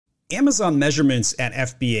Amazon measurements at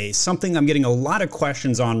FBA is something I'm getting a lot of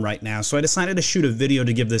questions on right now, so I decided to shoot a video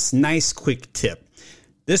to give this nice quick tip.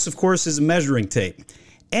 This, of course, is a measuring tape.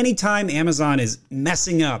 Anytime Amazon is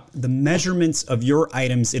messing up the measurements of your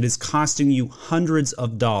items, it is costing you hundreds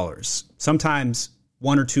of dollars, sometimes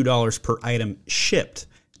 $1 or $2 per item shipped.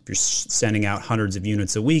 If you're sending out hundreds of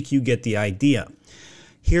units a week, you get the idea.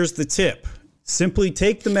 Here's the tip. Simply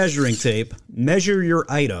take the measuring tape, measure your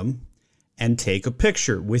item, and take a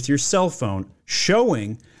picture with your cell phone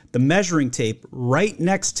showing the measuring tape right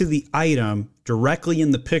next to the item directly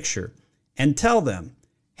in the picture, and tell them,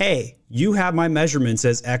 hey, you have my measurements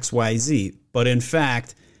as XYZ, but in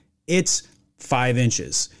fact, it's 5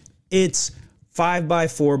 inches. It's 5 by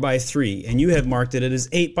 4 by 3, and you have marked it as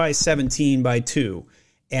 8 by 17 by 2.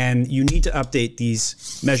 And you need to update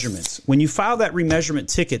these measurements. When you file that remeasurement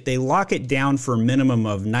ticket, they lock it down for a minimum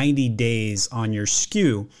of 90 days on your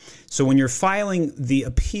SKU. So when you're filing the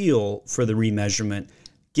appeal for the remeasurement,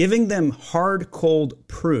 giving them hard, cold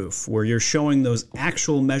proof where you're showing those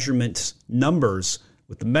actual measurement numbers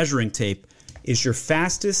with the measuring tape is your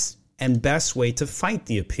fastest and best way to fight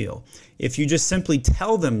the appeal. If you just simply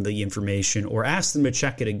tell them the information or ask them to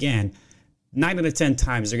check it again, 9 out of 10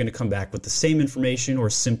 times they're going to come back with the same information or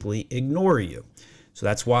simply ignore you. So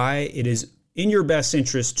that's why it is in your best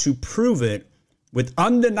interest to prove it with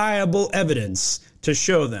undeniable evidence to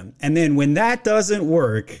show them. And then when that doesn't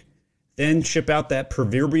work, then ship out that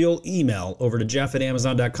proverbial email over to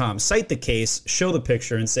jeff@amazon.com. Cite the case, show the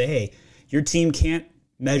picture, and say, hey, your team can't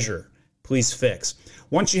measure. Please fix.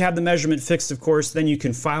 Once you have the measurement fixed, of course, then you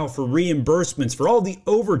can file for reimbursements for all the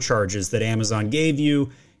overcharges that Amazon gave you,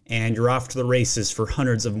 and you're off to the races for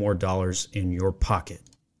hundreds of more dollars in your pocket.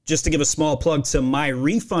 Just to give a small plug to My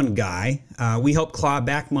Refund Guy, we help claw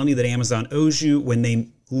back money that Amazon owes you when they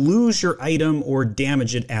lose your item or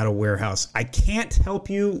damage it at a warehouse. I can't help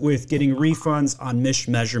you with getting refunds on missed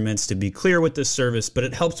measurements, to be clear with this service, but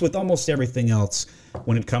it helps with almost everything else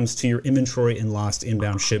when it comes to your inventory and lost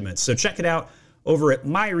inbound shipments. So check it out over at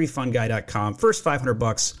myrefundguy.com. First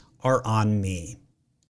 $500 are on me.